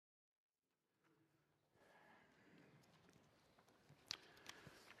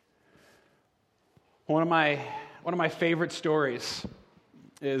One of my favorite stories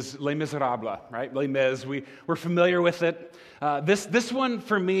is Les Miserables, right? Les Mis. We're familiar with it. This one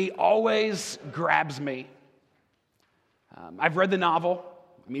for me always grabs me. I've read the novel.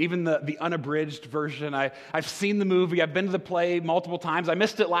 I mean, even the unabridged version. I've seen the movie. I've been to the play multiple times. I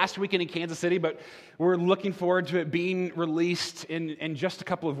missed it last weekend in Kansas City, but we're looking forward to it being released in just a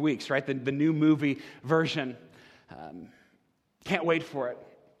couple of weeks, right? The new movie version. Can't wait for it.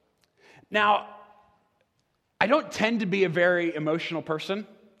 Now, I don't tend to be a very emotional person,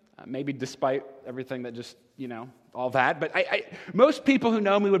 maybe despite everything that just, all that. But most people who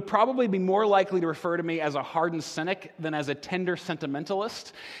know me would probably be more likely to refer to me as a hardened cynic than as a tender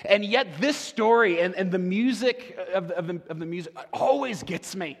sentimentalist. And yet this story and the music of the music always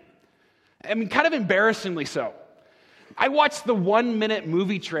gets me. I mean, kind of embarrassingly so. I watched the 1-minute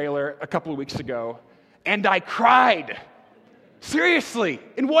movie trailer a couple of weeks ago, and I cried. Seriously,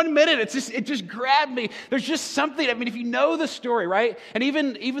 in 1 minute, it just grabbed me. There's just something, I mean, if you know the story, right? And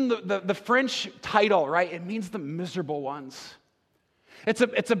even the French title, right? It means the miserable ones.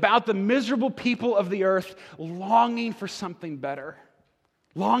 It's about the miserable people of the earth longing for something better.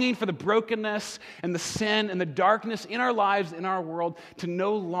 Longing for the brokenness and the sin and the darkness in our lives, in our world, to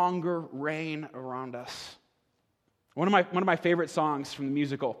no longer reign around us. One of my favorite songs from the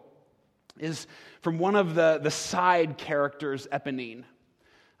musical is from one of the side characters, Eponine,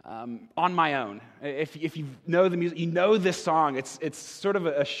 On My Own. If you know the music, you know this song. It's sort of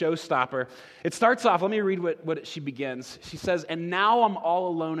a showstopper. It starts off, let me read what she begins. She says, "And now I'm all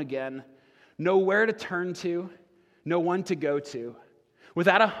alone again, nowhere to turn to, no one to go to,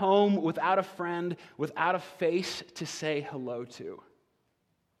 without a home, without a friend, without a face to say hello to."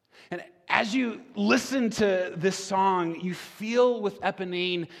 And as you listen to this song, you feel with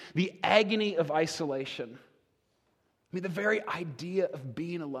Eponine the agony of isolation. I mean, the very idea of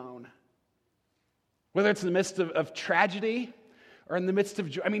being alone. Whether it's in the midst of tragedy or in the midst of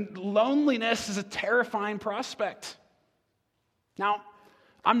joy. I mean, loneliness is a terrifying prospect. Now,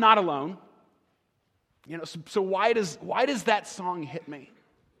 I'm not alone. So why does that song hit me?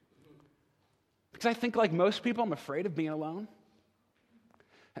 Because I think, like most people, I'm afraid of being alone.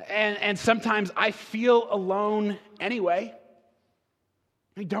 And sometimes I feel alone anyway.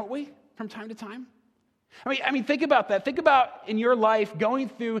 I mean, don't we, from time to time? I mean, think about that. Think about in your life going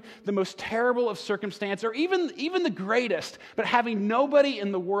through the most terrible of circumstance, or even the greatest, but having nobody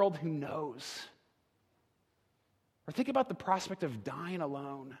in the world who knows. Or think about the prospect of dying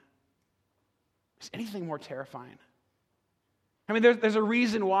alone. Is anything more terrifying? I mean, there's a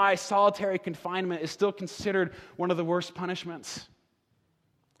reason why solitary confinement is still considered one of the worst punishments.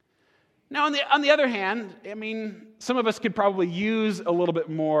 Now, on the other hand, I mean, some of us could probably use a little bit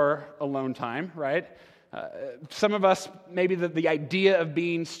more alone time, right? Some of us, maybe the idea of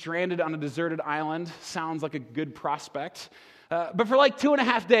being stranded on a deserted island sounds like a good prospect. But for like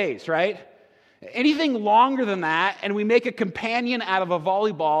 2.5 days, right? Anything longer than that, and we make a companion out of a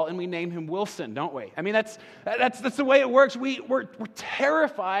volleyball and we name him Wilson, don't we? I mean, that's the way it works. We're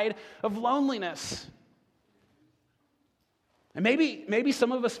terrified of loneliness. And maybe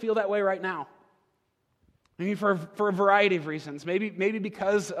some of us feel that way right now. I mean, for a variety of reasons. Maybe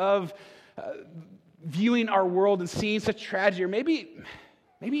because of viewing our world and seeing such tragedy, or maybe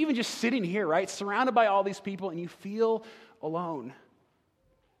even just sitting here, right, surrounded by all these people, and you feel alone.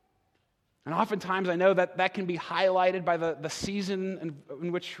 And oftentimes, I know that can be highlighted by the season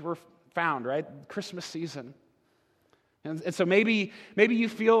in which we're found, right, Christmas season. And so maybe you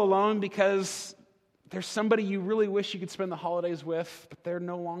feel alone because there's somebody you really wish you could spend the holidays with, but they're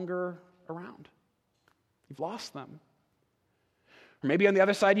no longer around. You've lost them. Or maybe on the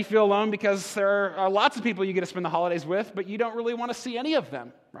other side, you feel alone because there are lots of people you get to spend the holidays with, but you don't really want to see any of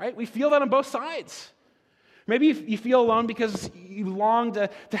them, right? We feel that on both sides. Maybe you feel alone because you long to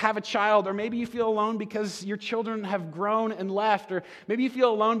have a child, or maybe you feel alone because your children have grown and left, or maybe you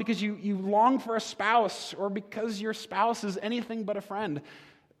feel alone because you long for a spouse, or because your spouse is anything but a friend.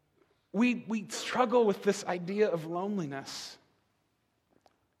 We struggle with this idea of loneliness.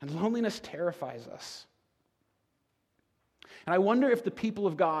 And loneliness terrifies us. And I wonder if the people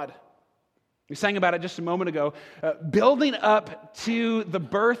of God, we sang about it just a moment ago, building up to the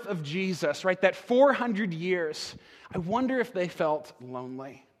birth of Jesus, right, that 400 years, I wonder if they felt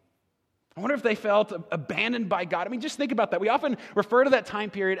lonely. I wonder if they felt abandoned by God. I mean, just think about that. We often refer to that time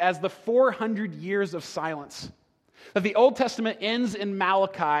period as the 400 years of silence. That the Old Testament ends in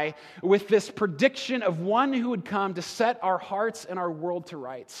Malachi with this prediction of one who would come to set our hearts and our world to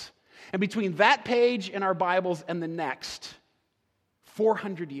rights. And between that page in our Bibles and the next,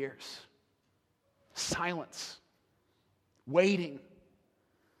 400 years. Silence. Waiting.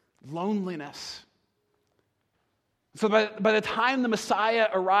 Loneliness. So by the time the Messiah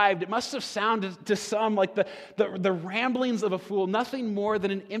arrived, it must have sounded to some like the ramblings of a fool, nothing more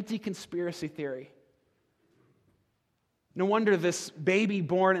than an empty conspiracy theory. No wonder this baby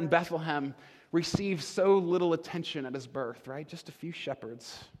born in Bethlehem received so little attention at his birth, right? Just a few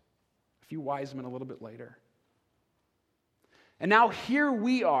shepherds, a few wise men a little bit later. And now here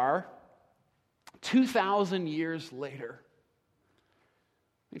we are, 2,000 years later.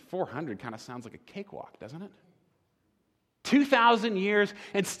 400 kind of sounds like a cakewalk, doesn't it? 2,000 years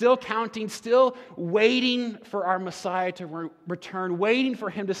and still counting, still waiting for our Messiah to return, waiting for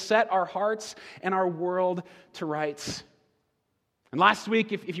him to set our hearts and our world to rights. And last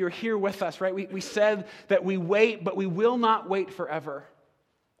week, if you were here with us, right, we said that we wait, but we will not wait forever.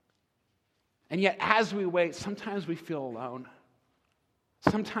 And yet, as we wait, sometimes we feel alone.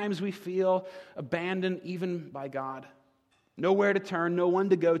 Sometimes we feel abandoned even by God. Nowhere to turn, no one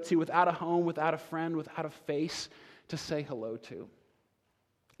to go to, without a home, without a friend, without a face to say hello to.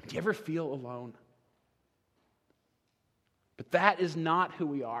 Do you ever feel alone? But that is not who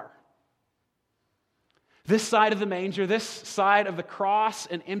we are. This side of the manger, this side of the cross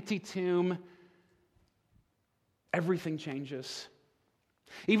and empty tomb, everything changes.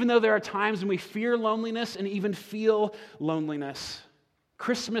 Even though there are times when we fear loneliness and even feel loneliness,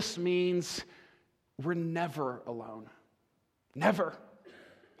 Christmas means we're never alone. Never.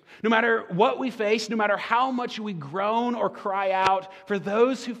 No matter what we face, no matter how much we groan or cry out, for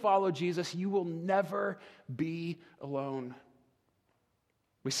those who follow Jesus, you will never be alone.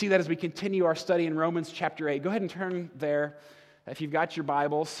 We see that as we continue our study in Romans chapter 8. Go ahead and turn there. If you've got your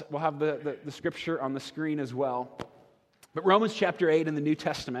Bibles, we'll have the scripture on the screen as well. But Romans chapter 8 in the New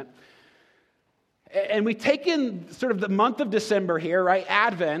Testament. And we've taken sort of the month of December here, right,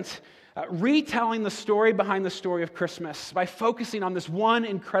 Advent, retelling the story behind the story of Christmas by focusing on this one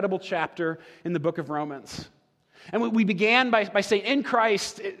incredible chapter in the book of Romans. And we began by saying in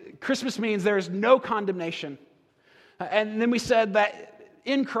Christ, Christmas means there is no condemnation. And then we said that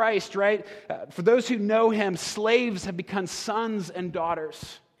in Christ, right, for those who know him, slaves have become sons and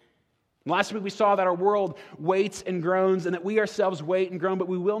daughters. Last week we saw that our world waits and groans and that we ourselves wait and groan, but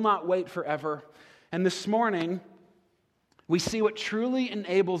we will not wait forever. And this morning, we see what truly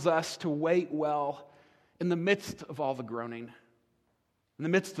enables us to wait well in the midst of all the groaning, in the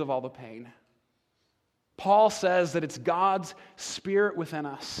midst of all the pain. Paul says that it's God's Spirit within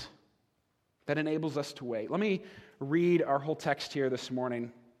us that enables us to wait. Let me read our whole text here this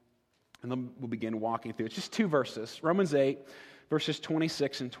morning, and then we'll begin walking through. It's just 2 verses, Romans 8, verses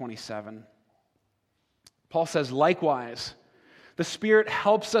 26 and 27. Paul says, "Likewise, the Spirit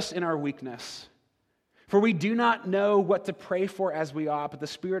helps us in our weakness. For we do not know what to pray for as we ought, but the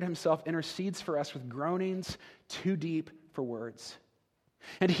Spirit himself intercedes for us with groanings too deep for words.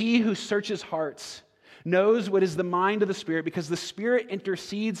 And he who searches hearts knows what is the mind of the Spirit, because the Spirit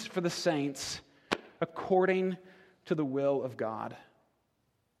intercedes for the saints according to the will of God."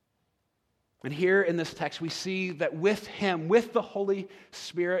 And here in this text, we see that with him, with the Holy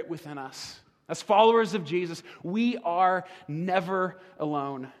Spirit within us, as followers of Jesus, we are never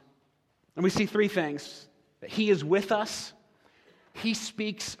alone. And we see 3 things: that he is with us, he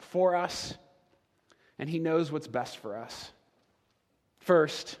speaks for us, and he knows what's best for us.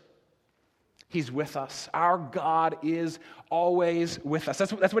 First, he's with us. Our God is always with us.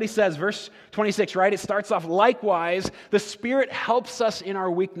 That's what he says. Verse 26, right? It starts off, "Likewise, the Spirit helps us in our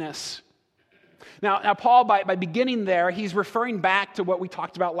weakness." Now, Paul, by beginning there, he's referring back to what we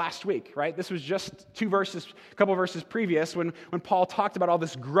talked about last week, right? This was just a couple verses previous when Paul talked about all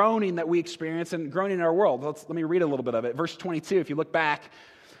this groaning that we experience and groaning in our world. Let me read a little bit of it. Verse 22, if you look back,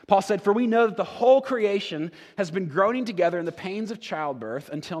 Paul said, "For we know that the whole creation has been groaning together in the pains of childbirth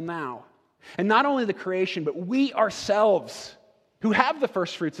until now. And not only the creation, but we ourselves, who have the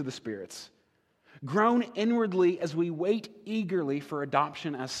first fruits of the spirits, groan inwardly as we wait eagerly for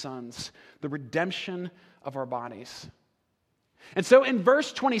adoption as sons, the redemption of our bodies." And so in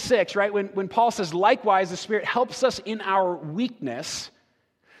verse 26, right, when Paul says, "Likewise, the Spirit helps us in our weakness,"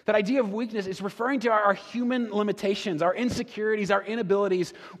 that idea of weakness is referring to our human limitations, our insecurities, our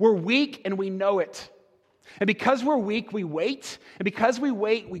inabilities. We're weak and we know it. And because we're weak, we wait. And because we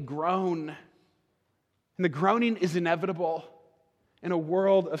wait, we groan. And the groaning is inevitable in a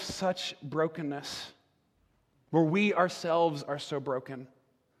world of such brokenness, where we ourselves are so broken.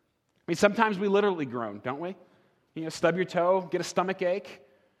 I mean, sometimes we literally groan, don't we? Stub your toe, get a stomach ache.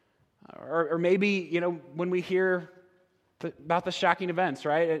 Or maybe, when we hear about the shocking events,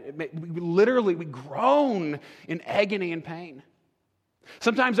 right? We groan in agony and pain.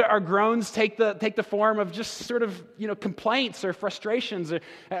 Sometimes our groans take the form of just sort of, complaints or frustrations.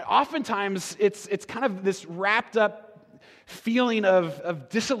 Oftentimes, it's kind of this wrapped up feeling of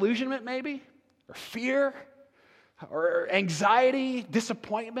disillusionment, maybe, or fear, or anxiety,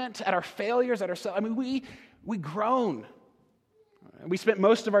 disappointment at our failures, at ourselves. I mean, we groan. We spent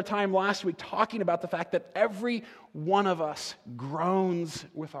most of our time last week talking about the fact that every one of us groans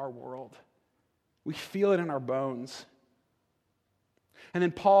with our world. We feel it in our bones. And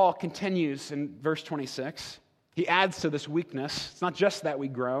then Paul continues in verse 26. He adds to this weakness. It's not just that we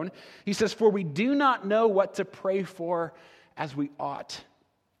groan. He says, "For we do not know what to pray for as we ought."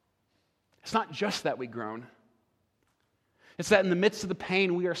 It's not just that we groan. It's that in the midst of the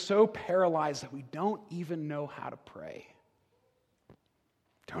pain, we are so paralyzed that we don't even know how to pray.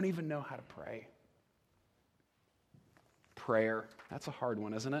 Don't even know how to pray. Prayer. That's a hard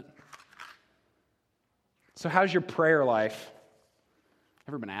one, isn't it? So how's your prayer life?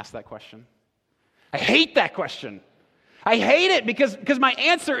 Ever been asked that question? I hate that question. I hate it because my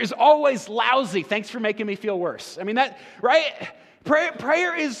answer is always lousy. Thanks for making me feel worse. I mean, that, right?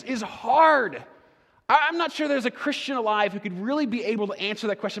 Prayer is hard. I'm not sure there's a Christian alive who could really be able to answer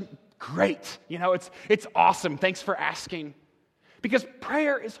that question. Great. It's awesome. Thanks for asking. Because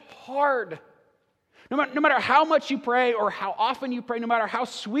prayer is hard. No matter how much you pray or how often you pray, no matter how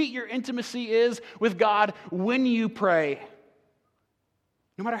sweet your intimacy is with God when you pray,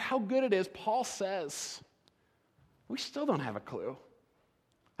 no matter how good it is, Paul says, we still don't have a clue.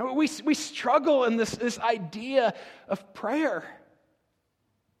 We struggle in this idea of prayer.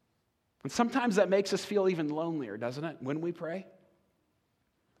 And sometimes that makes us feel even lonelier, doesn't it, when we pray?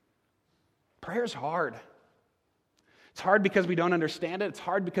 Prayer's hard. It's hard because we don't understand it. It's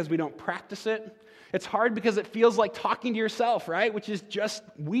hard because we don't practice it. It's hard because it feels like talking to yourself, right? Which is just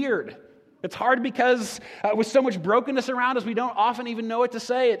weird. It's hard because with so much brokenness around us, we don't often even know what to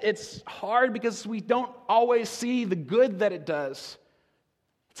say. It's hard because we don't always see the good that it does.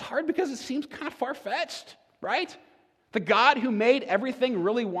 It's hard because it seems kind of far-fetched, right? The God who made everything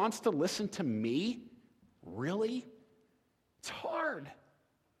really wants to listen to me? Really? It's hard.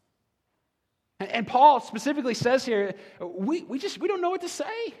 And Paul specifically says here, we don't know what to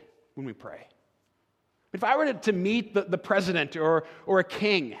say when we pray. If I were to meet the president or a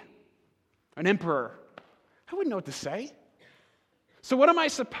king, an emperor, I wouldn't know what to say. So what am I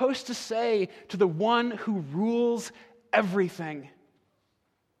supposed to say to the one who rules everything?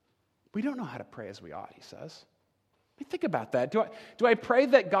 We don't know how to pray as we ought, he says. I mean, think about that. Do I pray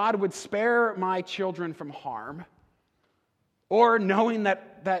that God would spare my children from harm? Or knowing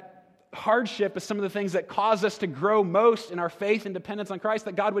that hardship is some of the things that cause us to grow most in our faith and dependence on Christ,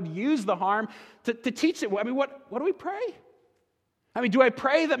 that God would use the harm to teach it? I mean, what do we pray? I mean, do I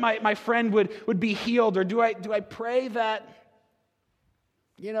pray that my friend would be healed? Or do I pray that,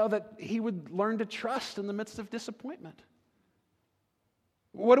 that he would learn to trust in the midst of disappointment?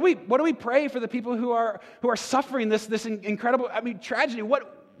 What do we pray for the people who are suffering this incredible, tragedy?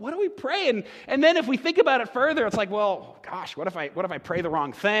 What do we pray? And then if we think about it further, it's like, well, gosh, what if I pray the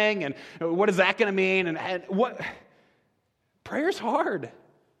wrong thing? And what is that going to mean? And what? Prayer's hard.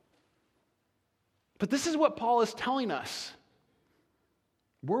 But this is what Paul is telling us.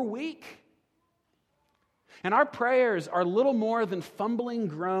 We're weak. And our prayers are little more than fumbling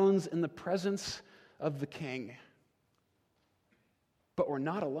groans in the presence of the King. But we're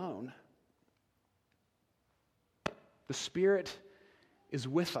not alone. The Spirit is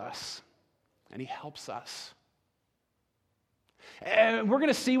with us, and He helps us. And we're going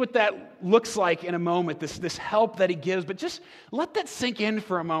to see what that looks like in a moment, this help that He gives. But just let that sink in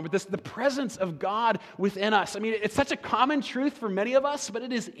for a moment, the presence of God within us. I mean, it's such a common truth for many of us, but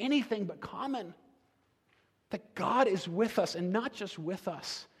it is anything but common. That God is with us, and not just with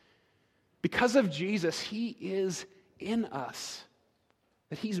us. Because of Jesus, He is in us.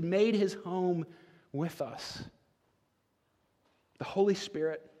 That He's made His home with us. The Holy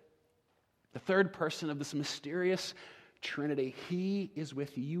Spirit, the third person of this mysterious Trinity, He is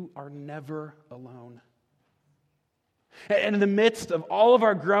with you. You are never alone. And in the midst of all of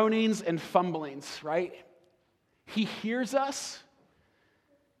our groanings and fumblings, right? He hears us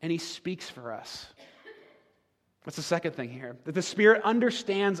and He speaks for us. That's the second thing here. That the Spirit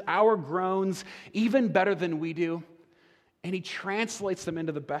understands our groans even better than we do, and He translates them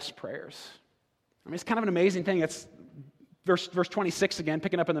into the best prayers. I mean, it's kind of an amazing thing. It's verse 26 again,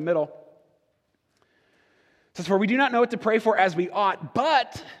 picking up in the middle. It says, "For we do not know what to pray for as we ought,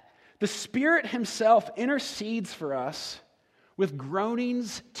 but the Spirit Himself intercedes for us with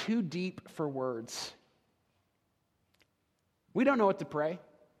groanings too deep for words." We don't know what to pray.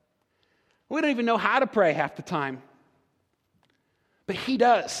 We don't even know how to pray half the time. but he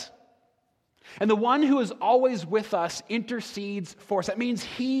does. And the one who is always with us intercedes for us. That means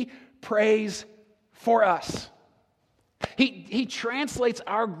he prays for us. He translates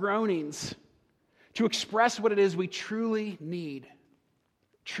our groanings to express what it is we truly need,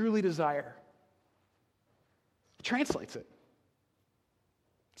 truly desire. He translates it.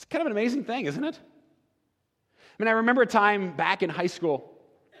 It's kind of an amazing thing, isn't it? I mean, I remember a time back in high school,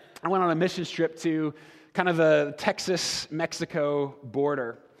 I went on a mission trip to kind of the Texas-Mexico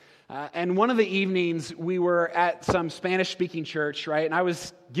border. And one of the evenings, we were at some Spanish-speaking church, right? And I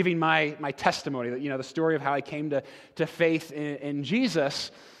was giving my testimony, the story of how I came to faith in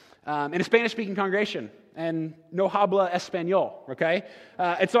Jesus in a Spanish-speaking congregation. And no habla español, okay?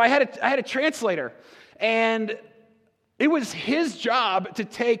 And so I had a translator. And it was his job to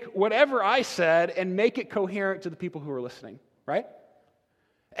take whatever I said and make it coherent to the people who were listening, right?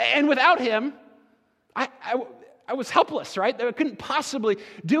 And without him, I was helpless, right? I couldn't possibly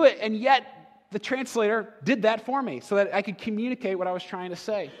do it, and yet the translator did that for me so that I could communicate what I was trying to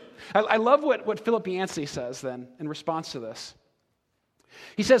say. I love what Philip Yancey says then in response to this.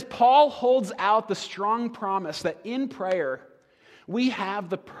 He says, Paul holds out the strong promise that in prayer we have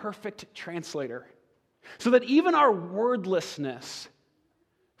the perfect translator, so that even our wordlessness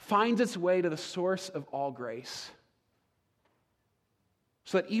finds its way to the source of all grace.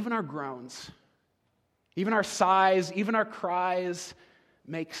 So that even our groans, even our sighs, even our cries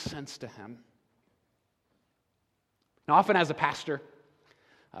make sense to him. Now, often as a pastor,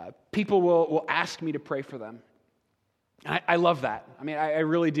 people will ask me to pray for them. And I love that. I mean, I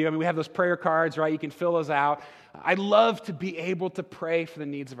really do. I mean, we have those prayer cards, right? You can fill those out. I love to be able to pray for the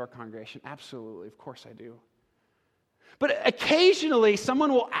needs of our congregation. Absolutely. Of course I do. But occasionally,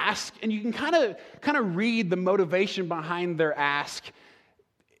 someone will ask, and you can kind of read the motivation behind their ask.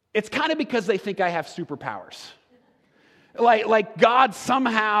 It's kind of because they think I have superpowers. Like God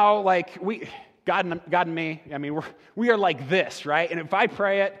somehow, God and me, I mean, we are like this, right? And if I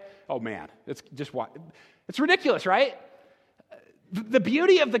pray it, oh man, it's just what? It's ridiculous, right? The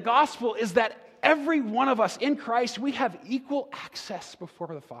beauty of the gospel is that every one of us in Christ, we have equal access before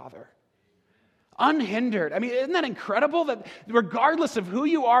the Father. Unhindered. I mean, isn't that incredible? That regardless of who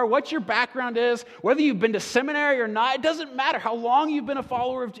you are, what your background is, whether you've been to seminary or not, it doesn't matter how long you've been a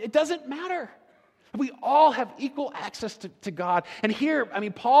follower of, it doesn't matter. We all have equal access to God. And here, I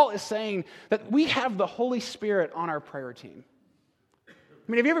mean, Paul is saying that we have the Holy Spirit on our prayer team.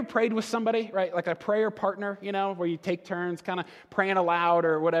 I mean, have you ever prayed with somebody, right? Like a prayer partner, where you take turns kind of praying aloud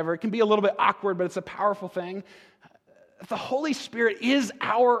or whatever. It can be a little bit awkward, but it's a powerful thing. The Holy Spirit is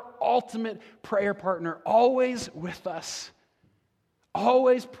our ultimate prayer partner, always with us,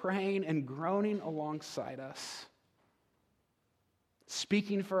 always praying and groaning alongside us,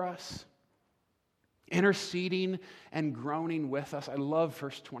 speaking for us, interceding and groaning with us. I love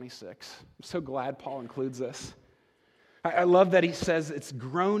verse 26. I'm so glad Paul includes this. I love that he says it's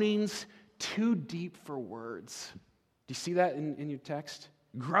groanings too deep for words. Do you see that in your text?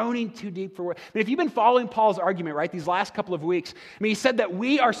 Groaning too deep for words. I mean, if you've been following Paul's argument, right, these last couple of weeks, I mean, he said that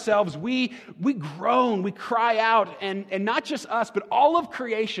we ourselves, we groan, we cry out, and not just us, but all of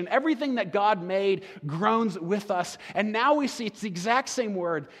creation, everything that God made groans with us. And now we see it's the exact same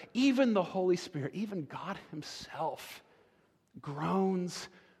word. Even the Holy Spirit, even God himself groans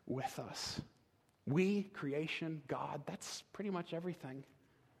with us. We, creation, God, that's pretty much everything.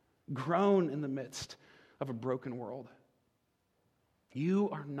 Groan in the midst of a broken world. You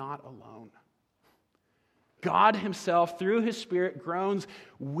are not alone. God himself, through his Spirit, groans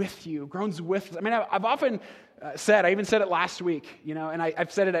with you, groans with us. I mean, I've often said, I even said it last week, and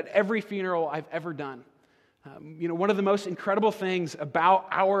I've said it at every funeral I've ever done. One of the most incredible things about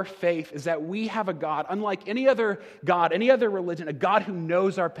our faith is that we have a God, unlike any other God, any other religion, a God who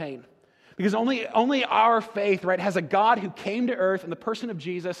knows our pain. Because only our faith, right, has a God who came to earth in the person of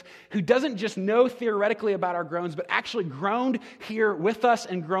Jesus, who doesn't just know theoretically about our groans, but actually groaned here with us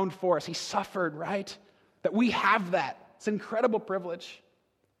and groaned for us. He suffered, right? That we have that. It's an incredible privilege.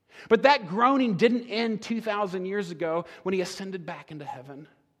 But that groaning didn't end 2,000 years ago when he ascended back into heaven.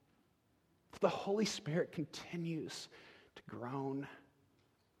 The Holy Spirit continues to groan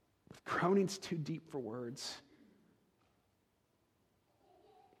with groanings too deep for words.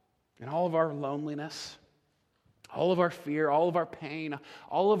 And all of our loneliness, all of our fear, all of our pain,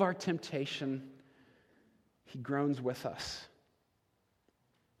 all of our temptation, he groans with us.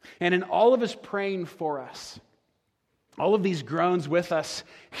 And in all of his praying for us, all of these groans with us,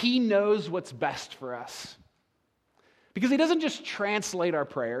 he knows what's best for us. Because he doesn't just translate our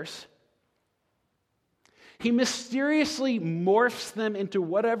prayers. He mysteriously morphs them into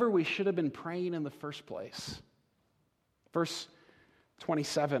whatever we should have been praying in the first place. Verse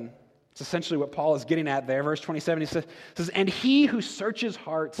 27. It's essentially what Paul is getting at there. Verse 27, he says, "And he who searches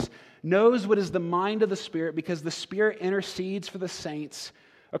hearts knows what is the mind of the Spirit, because the Spirit intercedes for the saints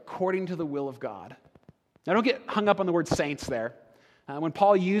according to the will of God." Now don't get hung up on the word saints there. When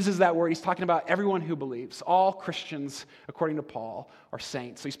Paul uses that word, he's talking about everyone who believes. All Christians, according to Paul, are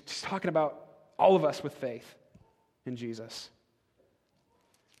saints. So he's talking about all of us with faith in Jesus.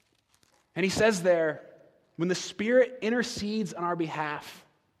 And he says there, when the Spirit intercedes on our behalf,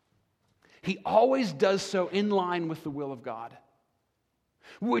 he always does so in line with the will of God,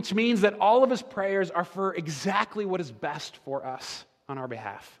 which means that all of his prayers are for exactly what is best for us on our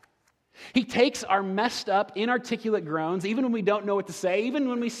behalf. He takes our messed up, inarticulate groans, even when we don't know what to say, even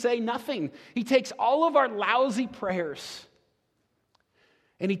when we say nothing. He takes all of our lousy prayers,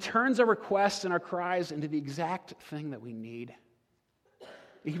 and he turns our requests and our cries into the exact thing that we need,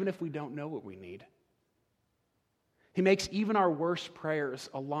 even if we don't know what we need. He makes even our worst prayers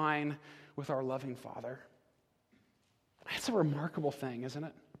align with our loving Father. That's a remarkable thing, isn't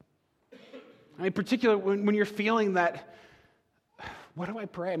it? I mean, particularly when you're feeling that, what do I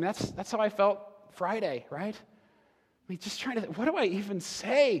pray? I mean, that's how I felt Friday, right? I mean, just trying to, what do I even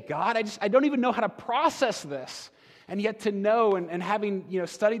say, God? I don't even know how to process this. And yet to know and having,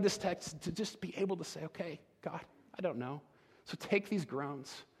 studied this text, to just be able to say, okay, God, I don't know. So take these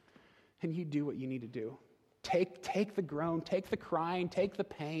groans and you do what you need to do. Take the groan, take the crying, take the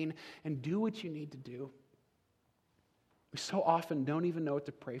pain, and do what you need to do. We so often don't even know what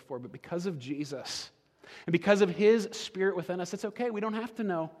to pray for, but because of Jesus and because of his Spirit within us, it's okay. We don't have to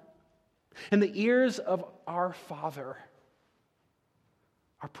know. In the ears of our Father,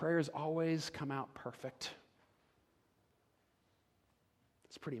 our prayers always come out perfect.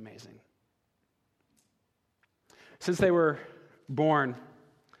 It's pretty amazing. Since they were born,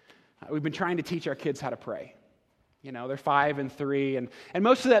 we've been trying to teach our kids how to pray. They're 5 and 3, and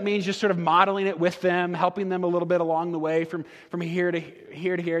most of that means just sort of modeling it with them, helping them a little bit along the way from here to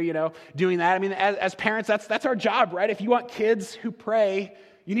here, doing that. I mean, as parents, that's our job, right? If you want kids who pray,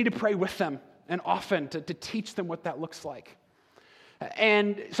 you need to pray with them and often to teach them what that looks like.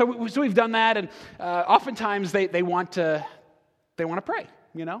 And so we've done that, and oftentimes they want to pray,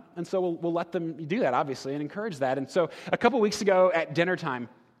 and so we'll let them do that, obviously, and encourage that. And so a couple weeks ago at dinner time,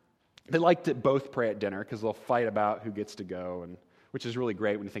 they like to both pray at dinner because they'll fight about who gets to go, and which is really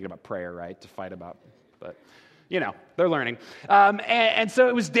great when you're thinking about prayer, right? To fight about, but they're learning. And so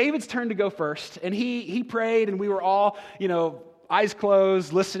it was David's turn to go first, and he prayed, and we were all eyes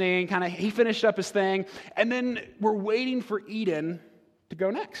closed, listening. Kind of, he finished up his thing, and then we're waiting for Eden to go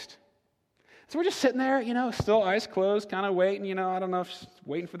next. So we're just sitting there, still eyes closed, kind of waiting, I don't know if she's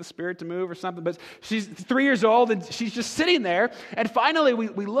waiting for the Spirit to move or something, but she's 3 years old and she's just sitting there. And finally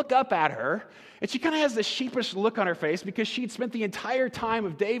we look up at her, and she kind of has this sheepish look on her face because she'd spent the entire time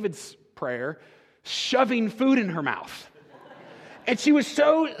of David's prayer shoving food in her mouth. And she was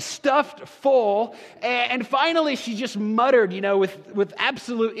so stuffed full, and finally she just muttered, with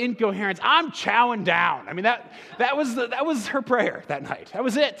absolute incoherence, "I'm chowing down." I mean, that was her prayer that night. That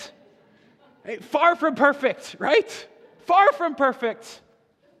was it. Far from perfect, right? Far from perfect.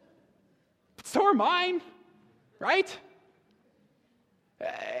 But so are mine, right?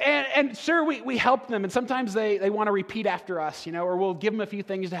 And sure, we help them, and sometimes they want to repeat after us, or we'll give them a few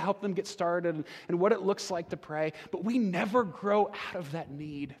things to help them get started and what it looks like to pray, but we never grow out of that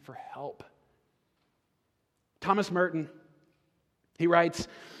need for help. Thomas Merton, he writes,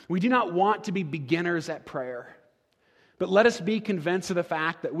 "We do not want to be beginners at prayer, but let us be convinced of the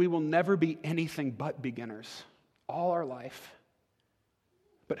fact that we will never be anything but beginners all our life.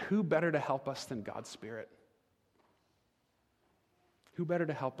 But who better to help us than God's Spirit? Who better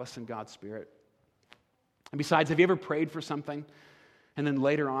to help us than God's Spirit?" And besides, have you ever prayed for something and then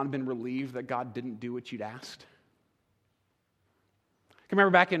later on been relieved that God didn't do what you'd asked? I can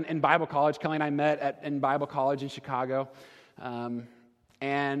remember back in Bible college, Kelly and I met in Bible college in Chicago,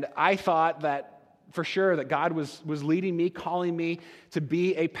 and I thought that for sure that God was leading me, calling me to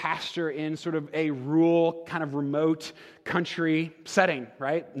be a pastor in sort of a rural, kind of remote country setting,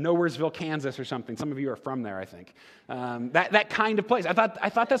 right? Nowheresville, Kansas or something. Some of you are from there, I think. That kind of place. I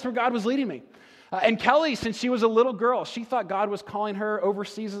thought that's where God was leading me. And Kelly, since she was a little girl, she thought God was calling her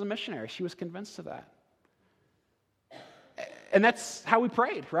overseas as a missionary. She was convinced of that. And that's how we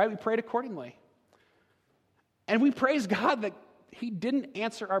prayed, right? We prayed accordingly. And we praise God that He didn't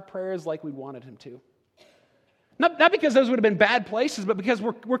answer our prayers like we wanted Him to. Not because those would have been bad places, but because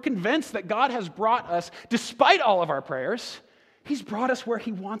we're convinced that God has brought us, despite all of our prayers, He's brought us where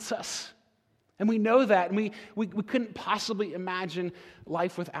He wants us. And we know that, and we couldn't possibly imagine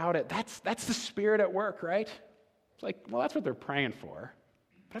life without it. That's the Spirit at work, right? It's like, well, that's what they're praying for.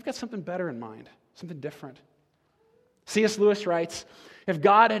 But I've got something better in mind, something different. C.S. Lewis writes, if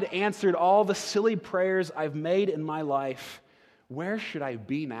God had answered all the silly prayers I've made in my life, where should I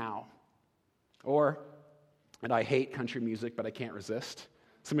be now? Or, and I hate country music, but I can't resist.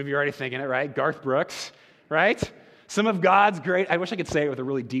 Some of you are already thinking it, right? Garth Brooks, right? Some of God's I wish I could say it with a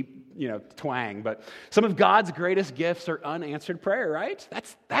really deep, twang, but some of God's greatest gifts are unanswered prayer, right?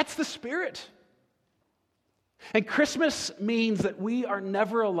 That's the Spirit. And Christmas means that we are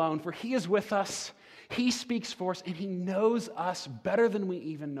never alone, for He is with us, He speaks for us, and He knows us better than we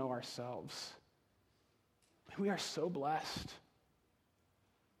even know ourselves. We are so blessed.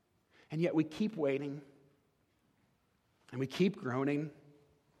 And yet we keep waiting, and we keep groaning.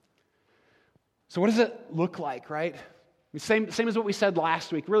 So what does it look like, right? Same as what we said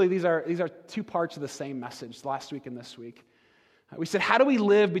last week. Really, these are two parts of the same message, last week and this week. We said, how do we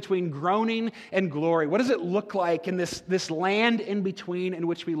live between groaning and glory? What does it look like in this land in between in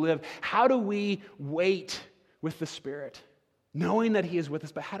which we live? How do we wait with the Spirit, knowing that He is with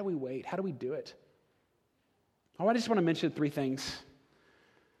us? But how do we wait? How do we do it? I just want to mention three things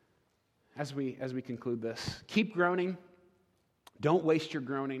as we conclude this. Keep groaning. Don't waste your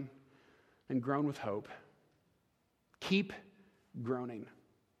groaning. And groan with hope. Keep groaning.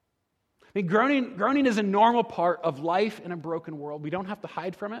 I mean, groaning is a normal part of life in a broken world. We don't have to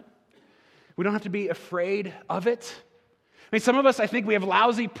hide from it. We don't have to be afraid of it. I mean, some of us, I think we have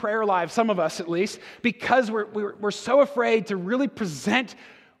lousy prayer lives, some of us at least, because we're so afraid to really present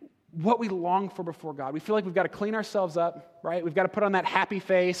what we long for before God. We feel like we've got to clean ourselves up, right? We've got to put on that happy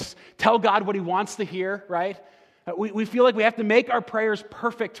face, tell God what He wants to hear, right? We feel like we have to make our prayers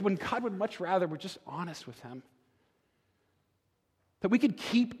perfect when God would much rather we're just honest with Him. That we could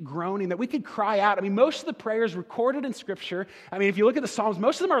keep groaning, that we could cry out. I mean, most of the prayers recorded in Scripture, I mean, if you look at the Psalms,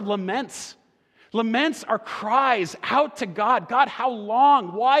 most of them are laments. Laments are cries out to God. God, how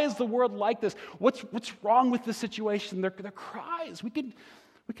long? Why is the world like this? What's wrong with the situation? They're cries. We can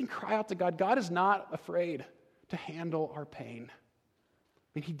cry out to God. God is not afraid to handle our pain. I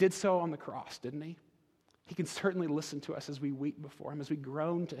mean, He did so on the cross, didn't He? He can certainly listen to us as we weep before Him, as we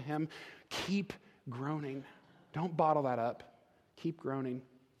groan to Him. Keep groaning. Don't bottle that up. Keep groaning.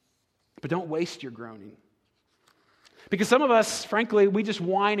 But don't waste your groaning. Because some of us, frankly, we just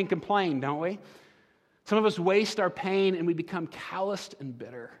whine and complain, don't we? Some of us waste our pain and we become calloused and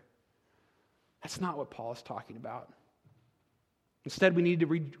bitter. That's not what Paul is talking about. Instead, we need to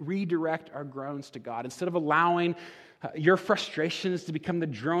redirect our groans to God. Instead of allowing your frustrations to become the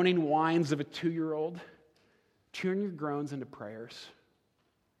droning whines of a 2-year-old, turn your groans into prayers.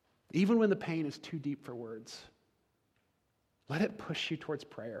 Even when the pain is too deep for words, let it push you towards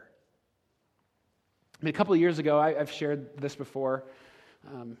prayer. I mean, a couple of years ago, I've shared this before.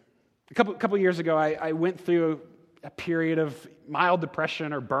 A couple of years ago, I went through a period of mild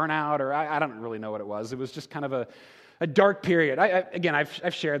depression or burnout, or I don't really know what it was. It was just kind of a dark period.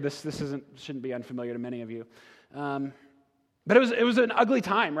 I've shared this. This shouldn't be unfamiliar to many of you. But it was an ugly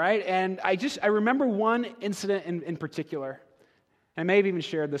time, right? And I remember one incident in particular. I may have even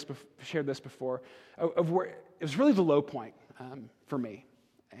shared this before, of where it was really the low point for me.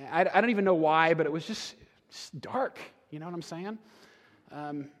 I don't even know why, but it was just dark. You know what I'm saying?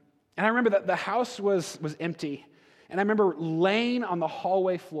 And I remember that the house was empty, and I remember laying on the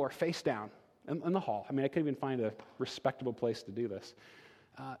hallway floor, face down, in the hall. I mean, I couldn't even find a respectable place to do this,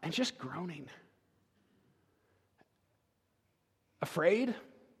 and just groaning. Afraid,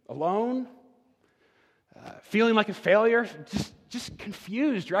 alone, feeling like a failure, just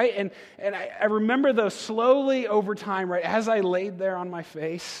confused, right? And I remember though, slowly over time, right, as I laid there on my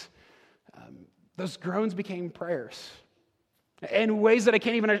face, those groans became prayers. In ways that I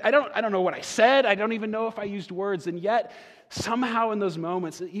can't even, I don't know what I said, I don't even know if I used words, and yet somehow in those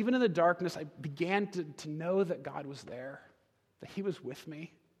moments, even in the darkness, I began to know that God was there, that He was with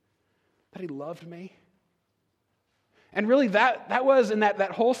me, that He loved me. And really, that was, in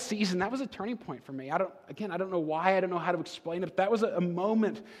that whole season, that was a turning point for me. I don't know why, I don't know how to explain it, but that was a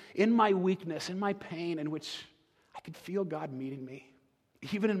moment in my weakness, in my pain, in which I could feel God meeting me,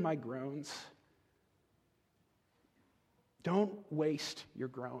 even in my groans. Don't waste your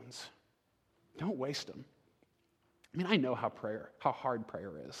groans. Don't waste them. I mean, I know how hard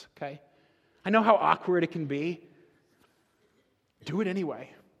prayer is, okay? I know how awkward it can be. Do it anyway.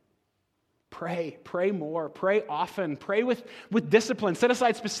 Pray more, pray often, pray with discipline. Set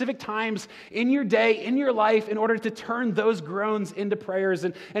aside specific times in your day, in your life, in order to turn those groans into prayers,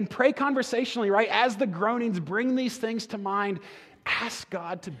 and pray conversationally, right? As the groanings bring these things to mind, ask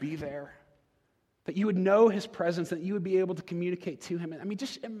God to be there. that you would know his presence, that you would be able to communicate to him. I mean,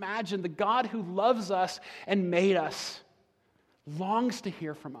 just imagine the God who loves us and made us longs to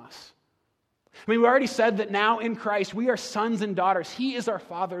hear from us. I mean, we already said that now in Christ, we are sons and daughters. He is our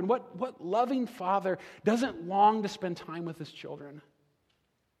Father. And what loving father doesn't long to spend time with his children?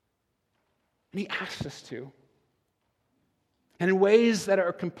 And he asks us to. And in ways that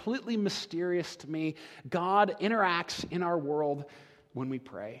are completely mysterious to me, God interacts in our world when we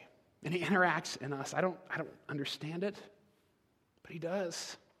pray. And he interacts in us. I don't understand it, but he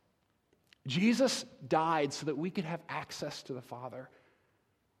does. Jesus died so that we could have access to the Father.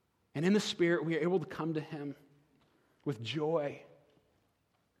 And in the Spirit, we are able to come to him with joy.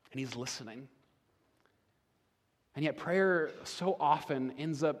 And he's listening. And yet prayer so often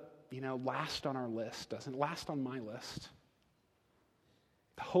ends up, last on our list, doesn't it? Last on my list.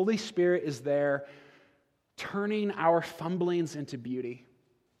 The Holy Spirit is there turning our fumblings into beauty.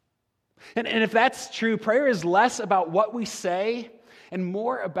 And if that's true, prayer is less about what we say and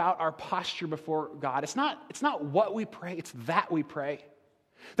more about our posture before God. It's not what we pray, it's that we pray.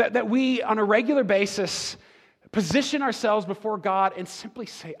 That we, on a regular basis, position ourselves before God and simply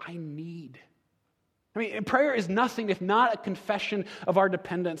say, I need. I mean, prayer is nothing if not a confession of our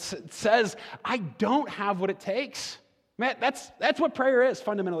dependence. It says, I don't have what it takes. Man, that's what prayer is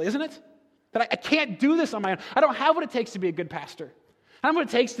fundamentally, isn't it? That I can't do this on my own. I don't have what it takes to be a good pastor. I don't have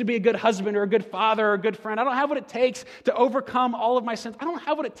what it takes to be a good husband or a good father or a good friend. I don't have what it takes to overcome all of my sins. I don't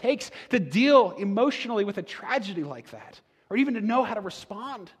have what it takes to deal emotionally with a tragedy like that or even to know how to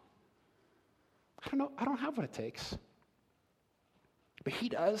respond. I don't have what it takes. But he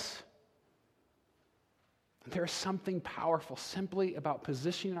does. There is something powerful simply about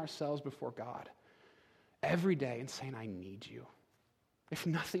positioning ourselves before God every day and saying, I need you. If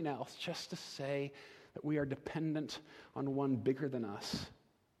nothing else, just to say that we are dependent on one bigger than us,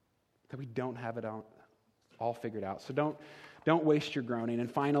 that we don't have it all figured out. So don't waste your groaning. And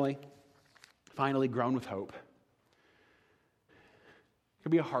finally, groan with hope. It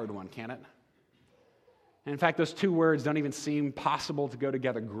can be a hard one, can't it? And in fact, those two words don't even seem possible to go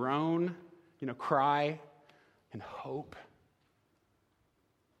together. Groan, cry, and hope.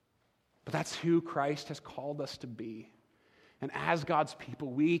 But that's who Christ has called us to be. And as God's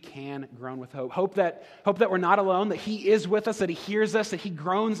people, we can groan with hope. Hope that we're not alone, that he is with us, that he hears us, that he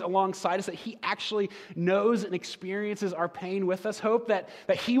groans alongside us, that he actually knows and experiences our pain with us. Hope that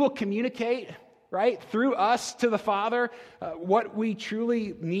he will communicate, right, through us to the Father what we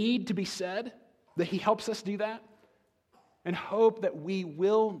truly need to be said, that he helps us do that. And hope that we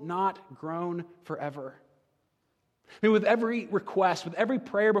will not groan forever. I mean, with every request, with every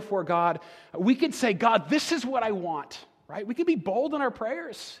prayer before God, we can say, God, this is what I want. Right? We can be bold in our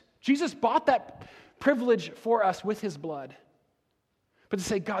prayers. Jesus bought that privilege for us with his blood. But to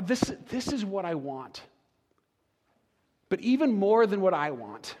say, God, this is what I want. But even more than what I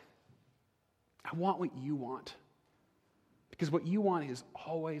want what you want. Because what you want is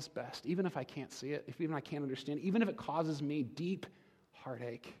always best, even if I can't see it, even if I can't understand it, even if it causes me deep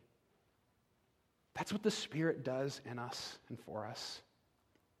heartache. That's what the Spirit does in us and for us.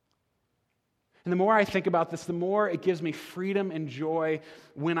 And the more I think about this, the more it gives me freedom and joy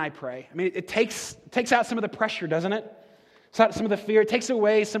when I pray. I mean, it takes out some of the pressure, doesn't it? Some of the fear. It takes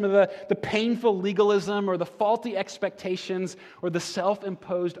away some of the painful legalism or the faulty expectations or the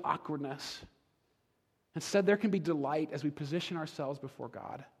self-imposed awkwardness. Instead, there can be delight as we position ourselves before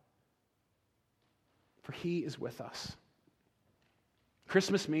God. For he is with us.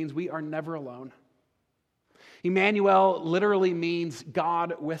 Christmas means we are never alone. Emmanuel literally means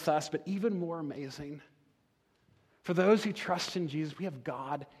God with us, but even more amazing, for those who trust in Jesus, we have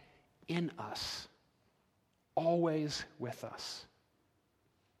God in us, always with us.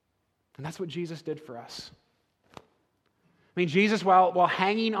 And that's what Jesus did for us. I mean, Jesus, while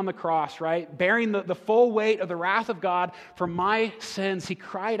hanging on the cross, right, bearing the full weight of the wrath of God for my sins, he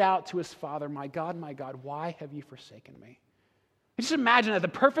cried out to his Father, my God, why have you forsaken me? Just imagine that, the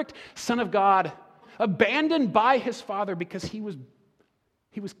perfect Son of God, abandoned by his Father because he was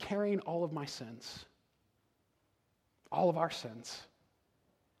carrying all of my sins, all of our sins.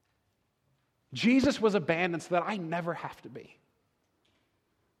 Jesus was abandoned so that I never have to be.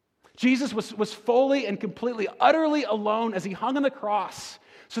 Jesus was fully and completely, utterly alone as he hung on the cross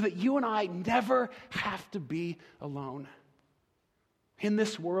so that you and I never have to be alone. In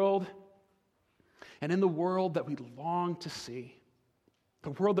this world and in the world that we long to see,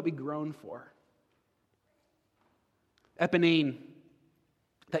 the world that we groan for. Eponine,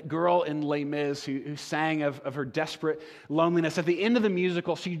 that girl in Les Mis who sang of her desperate loneliness, at the end of the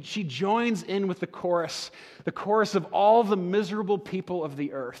musical, she joins in with the chorus of all the miserable people of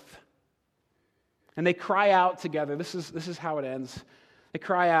the earth. And they cry out together. This is how it ends. They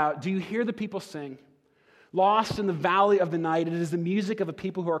cry out, "Do you hear the people sing? Lost in the valley of the night, it is the music of a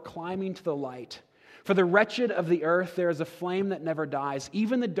people who are climbing to the light. For the wretched of the earth, there is a flame that never dies.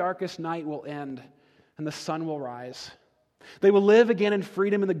 Even the darkest night will end, and the sun will rise. They will live again in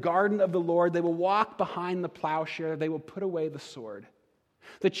freedom in the garden of the Lord. They will walk behind the plowshare. They will put away the sword.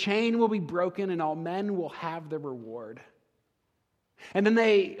 The chain will be broken, and all men will have their reward." And then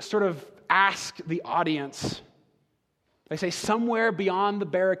they sort of ask the audience. They say, "Somewhere beyond the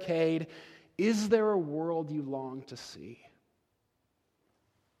barricade, is there a world you long to see?"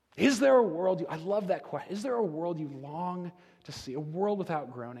 Is there a world I love that question. Is there a world you long to see? A world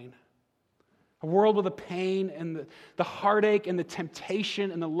without groaning. A world where the pain and the heartache and the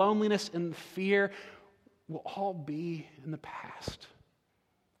temptation and the loneliness and the fear will all be in the past.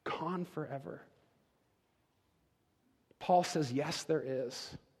 Gone forever. Paul says, yes, there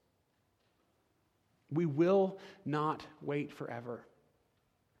is. We will not wait forever.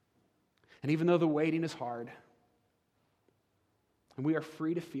 And even though the waiting is hard, and we are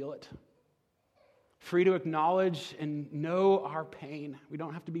free to feel it, free to acknowledge and know our pain. We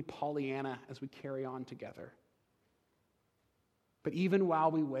don't have to be Pollyanna as we carry on together. But even while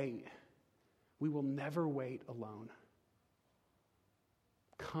we wait, we will never wait alone.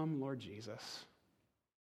 Come, Lord Jesus.